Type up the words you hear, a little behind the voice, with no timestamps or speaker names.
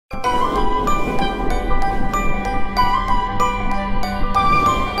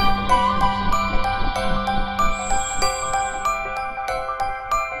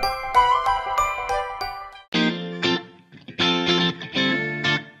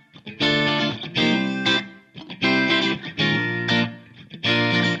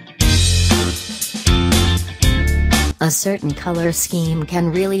A certain color scheme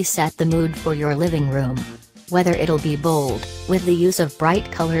can really set the mood for your living room. Whether it'll be bold, with the use of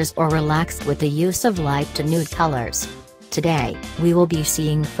bright colors, or relaxed with the use of light to nude colors. Today, we will be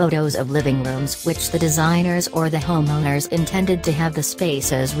seeing photos of living rooms which the designers or the homeowners intended to have the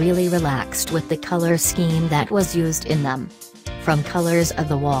spaces really relaxed with the color scheme that was used in them. From colors of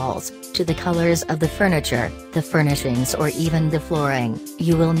the walls, to the colors of the furniture, the furnishings, or even the flooring,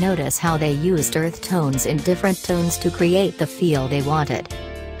 you will notice how they used earth tones in different tones to create the feel they wanted.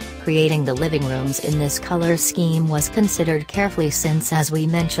 Creating the living rooms in this color scheme was considered carefully since, as we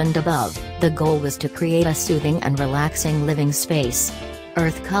mentioned above, the goal was to create a soothing and relaxing living space.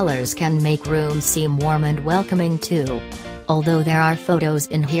 Earth colors can make rooms seem warm and welcoming too. Although there are photos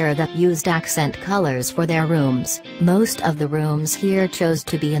in here that used accent colors for their rooms, most of the rooms here chose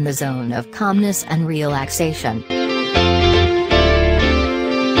to be in the zone of calmness and relaxation.